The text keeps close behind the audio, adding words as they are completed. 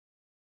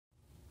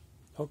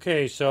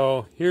Okay,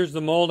 so here's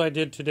the mold I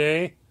did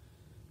today.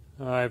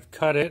 I've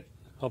cut it.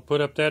 I'll put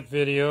up that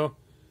video.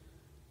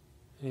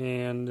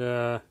 And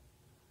so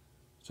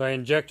I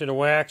injected a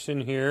wax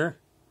in here.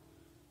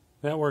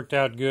 That worked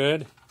out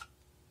good.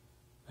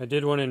 I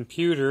did one in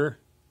pewter,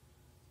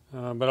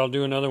 but I'll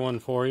do another one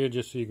for you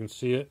just so you can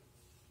see it.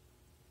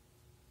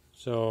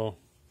 So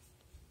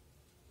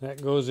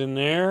that goes in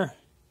there.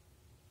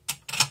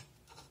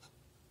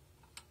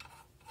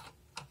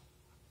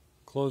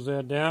 Close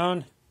that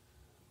down.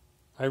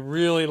 I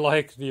really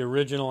like the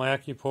original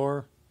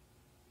AccuPour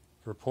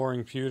for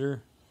pouring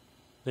pewter.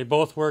 They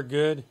both work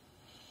good,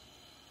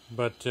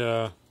 but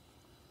I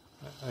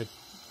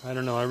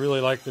don't know, I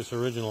really like this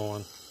original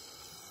one.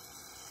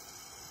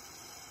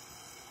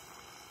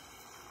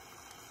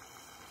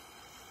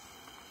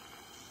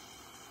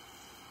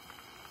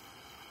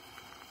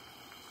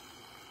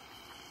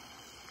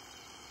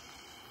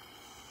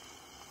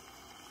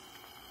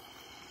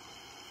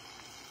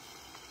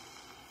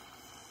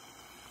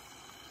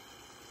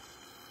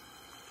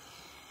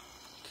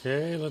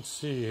 Okay, let's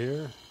see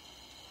here.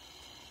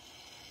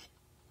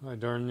 I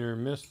darn near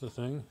missed the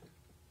thing.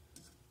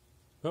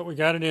 But we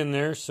got it in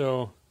there,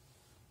 so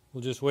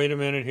we'll just wait a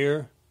minute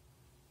here.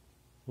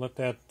 Let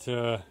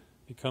that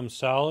become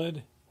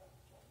solid.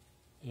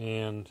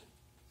 And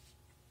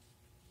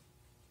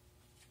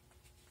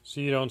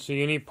see, you don't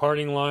see any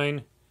parting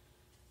line.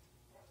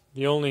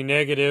 The only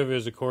negative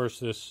is, of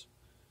course, this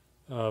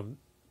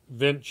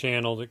vent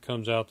channel that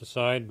comes out the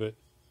side, but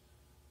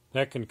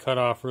that can cut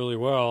off really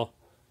well.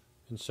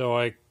 And so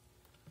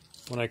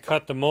when I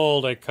cut the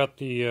mold, I cut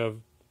the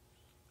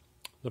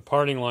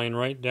parting line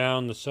right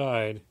down the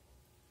side,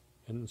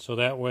 and so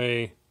that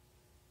way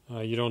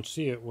you don't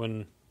see it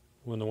when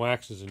the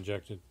wax is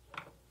injected.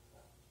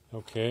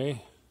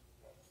 Okay.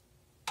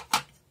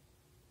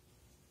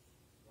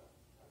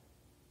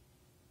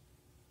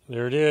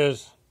 There it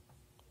is.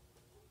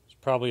 It's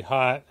probably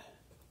hot,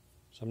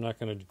 so I'm not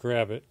going to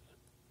grab it.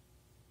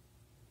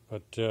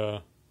 But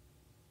that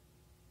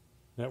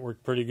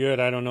worked pretty good.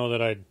 I don't know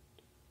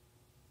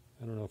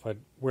if I'd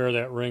wear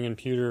that ring in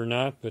pewter or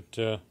not, but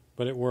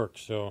it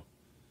works. So,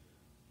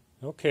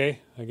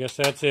 okay, I guess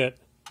that's it.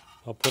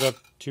 I'll put up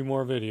 2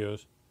 more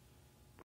videos.